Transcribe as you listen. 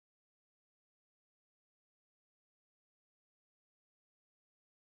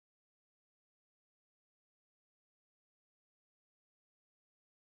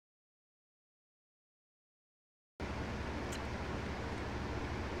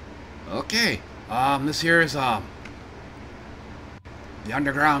Okay. This here is the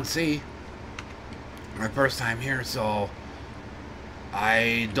Underground Sea. My first time here, so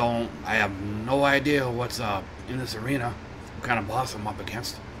I have no idea what's in this arena. What kind of boss I'm up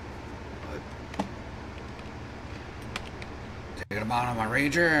against. But taking them out on my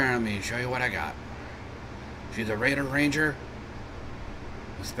ranger, and let me show you what I got. She's a Raider Ranger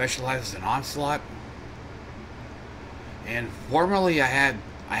who specializes in onslaught. And formerly I had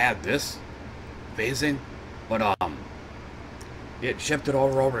this phasing, but it shifted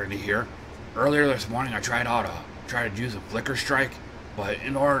over into here. Earlier this morning I tried to use a flicker strike, but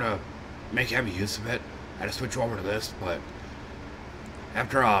in order to make heavy use of it, I had to switch over to this. But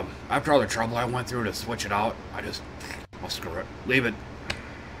after all the trouble I went through to switch it out, I'll screw it, leave it.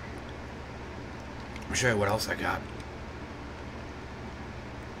 I'll show you what else I got.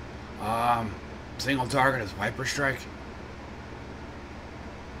 Single target is Viper Strike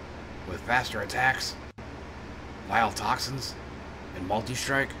with faster attacks, vile toxins, and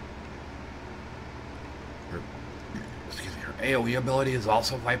multi-strike. Her AoE ability is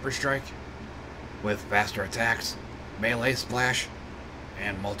also Viper Strike with faster attacks, melee splash,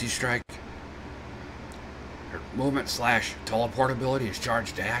 and multi-strike. Her movement / teleport ability is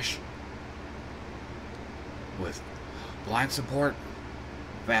Charge Dash with blind support,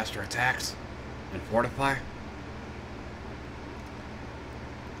 faster attacks, and fortify.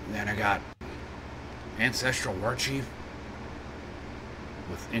 And then I got Ancestral War Chief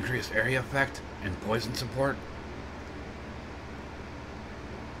with increased area effect and poison support.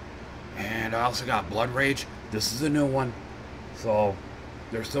 And I also got Blood Rage. This is a new one, so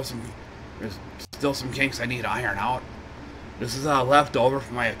there's still some kinks I need to iron out. This is left over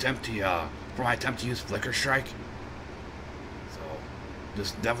from my attempt to use Flicker Strike. So this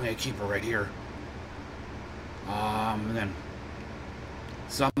is definitely a keeper right here. And then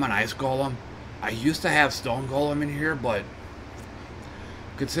Summon Ice Golem. I used to have Stone Golem in here, but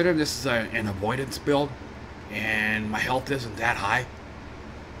consider this is an avoidance build, and my health isn't that high.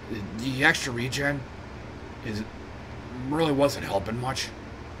 The extra regen really wasn't helping much.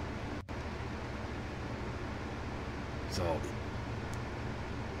 So,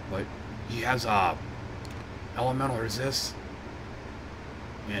 but he has elemental resist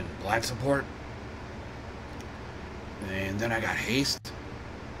and blind support, and then I got haste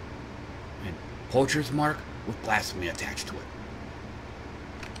and Poacher's Mark with blasphemy attached to it.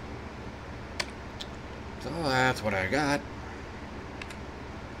 So that's what I got.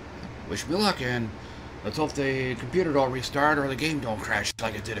 Wish me luck, and let's hope the computer don't restart or the game don't crash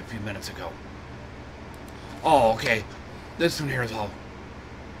like it did a few minutes ago. Oh, okay. This one here is all.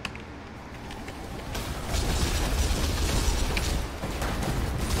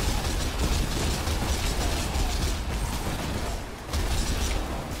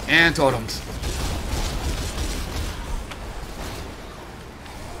 And totems.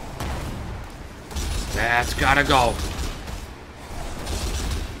 That's gotta go.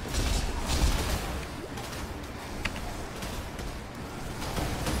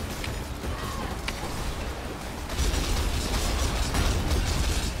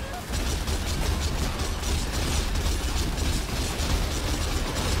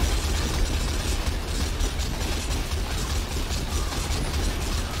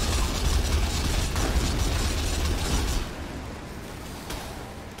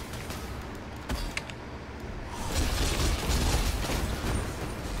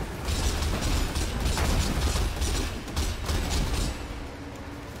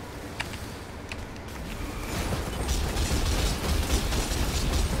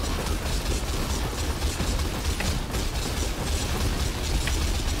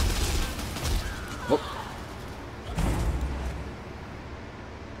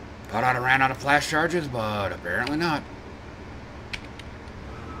 Thought I ran out of flash charges, but apparently not.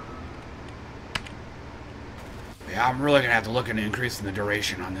 Yeah, I'm really gonna have to look into increasing the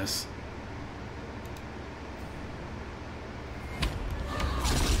duration on this.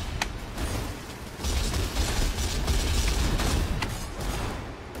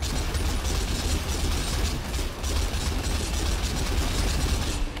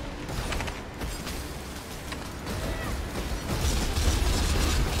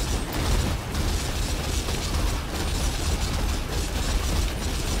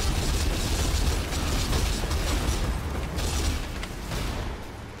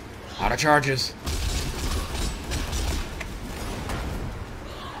 Out of charges.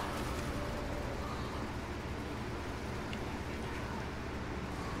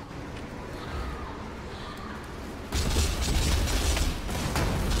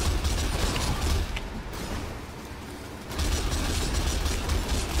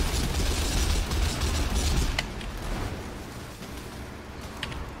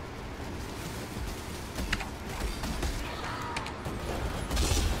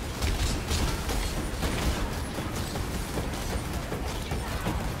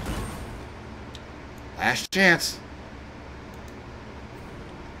 Last chance.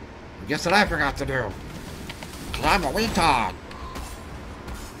 Guess what I forgot to do? I'm a retard.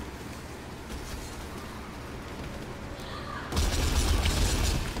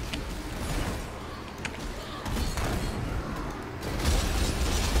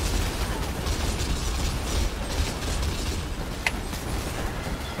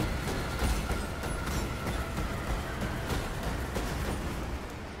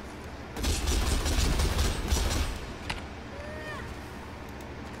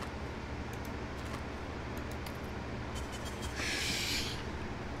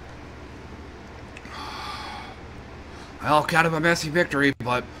 Well, kind of a messy victory,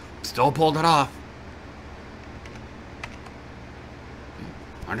 but still pulled it off.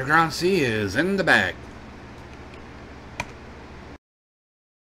 Underground Sea is in the bag.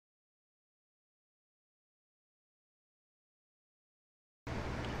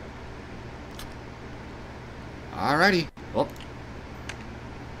 Alrighty. Well,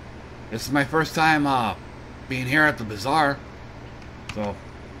 this is my first time being here at the Bazaar, so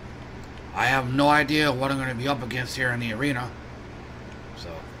I have no idea what I'm going to be up against here in the arena. So,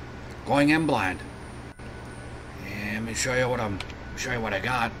 going in blind. And let me show you what I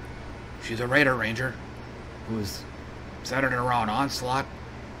got. She's a Raider Ranger who's centered around Onslaught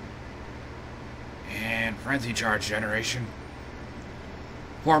and Frenzy Charge generation.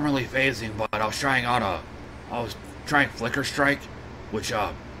 Formerly phasing, but I was trying Flicker Strike, which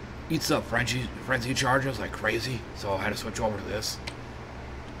eats up Frenzy Charges like crazy, so I had to switch over to this.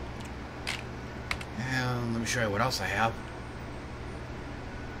 And let me show you what else I have.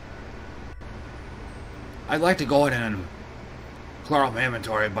 I'd like to go ahead and clear out my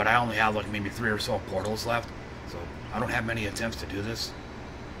inventory, but I only have like maybe 3 or so portals left, so I don't have many attempts to do this.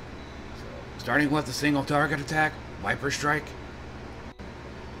 So, starting with the single target attack, Viper Strike,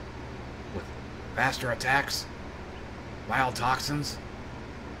 with faster attacks, Vile Toxins,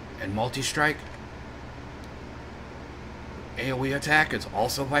 and Multi-Strike. AoE attack is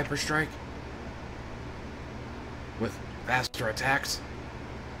also Viper Strike, with faster attacks,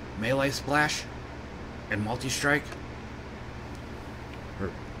 Melee Splash, and Multi-Strike. Her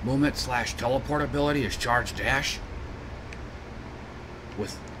movement/teleport ability is Charge Dash,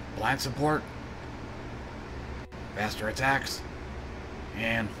 with blind support, faster attacks,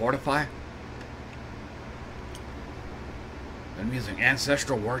 and Fortify. I'm using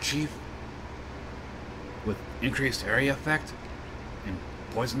Ancestral War Chief, with increased area effect and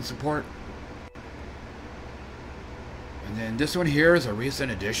poison support. And then this one here is a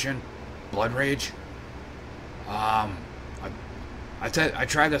recent addition, Blood Rage. I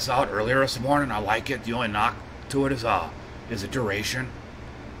tried this out earlier this morning. I like it. The only knock to it is a duration.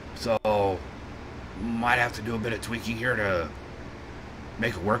 So might have to do a bit of tweaking here to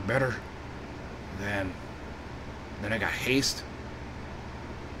make it work better. Then I got Haste,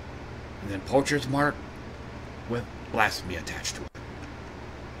 and then Poacher's Mark with Blasphemy attached to it.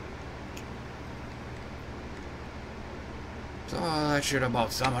 So that should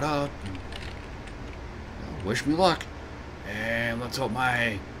about sum it up. Wish me luck. And let's hope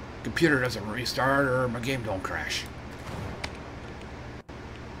my computer doesn't restart or my game don't crash.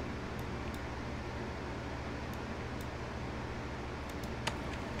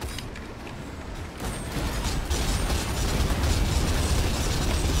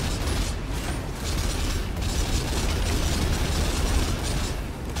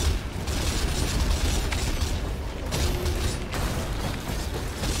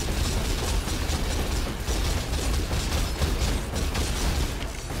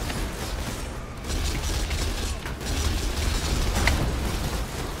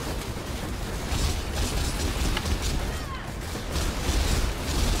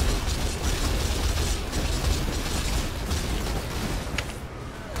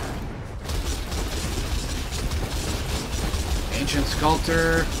 Ancient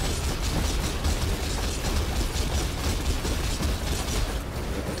Sculptor.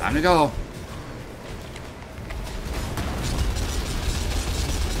 Time to go.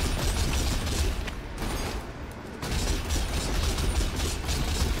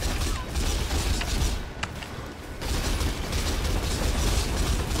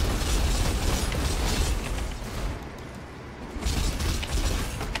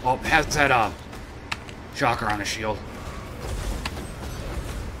 Oh, it has that shocker on the shield.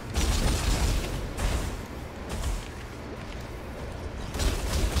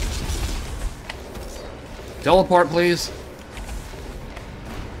 Teleport, please.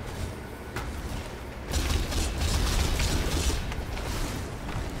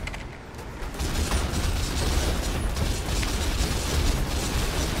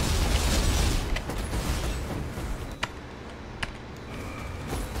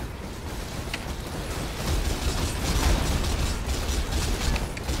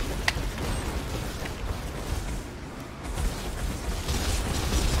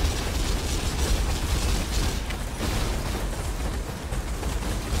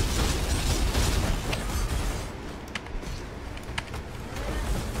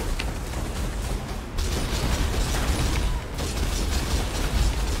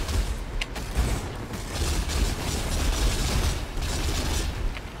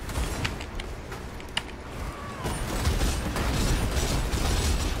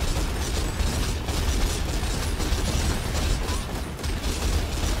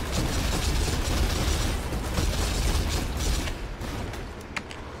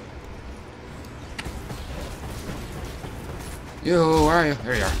 You, where are you?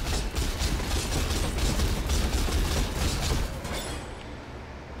 There you are.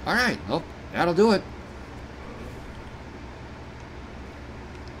 Alright, well, that'll do it.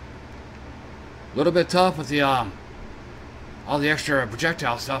 A little bit tough with the, all the extra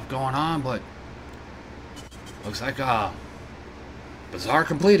projectile stuff going on, but looks like, Bazaar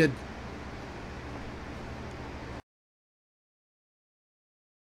completed.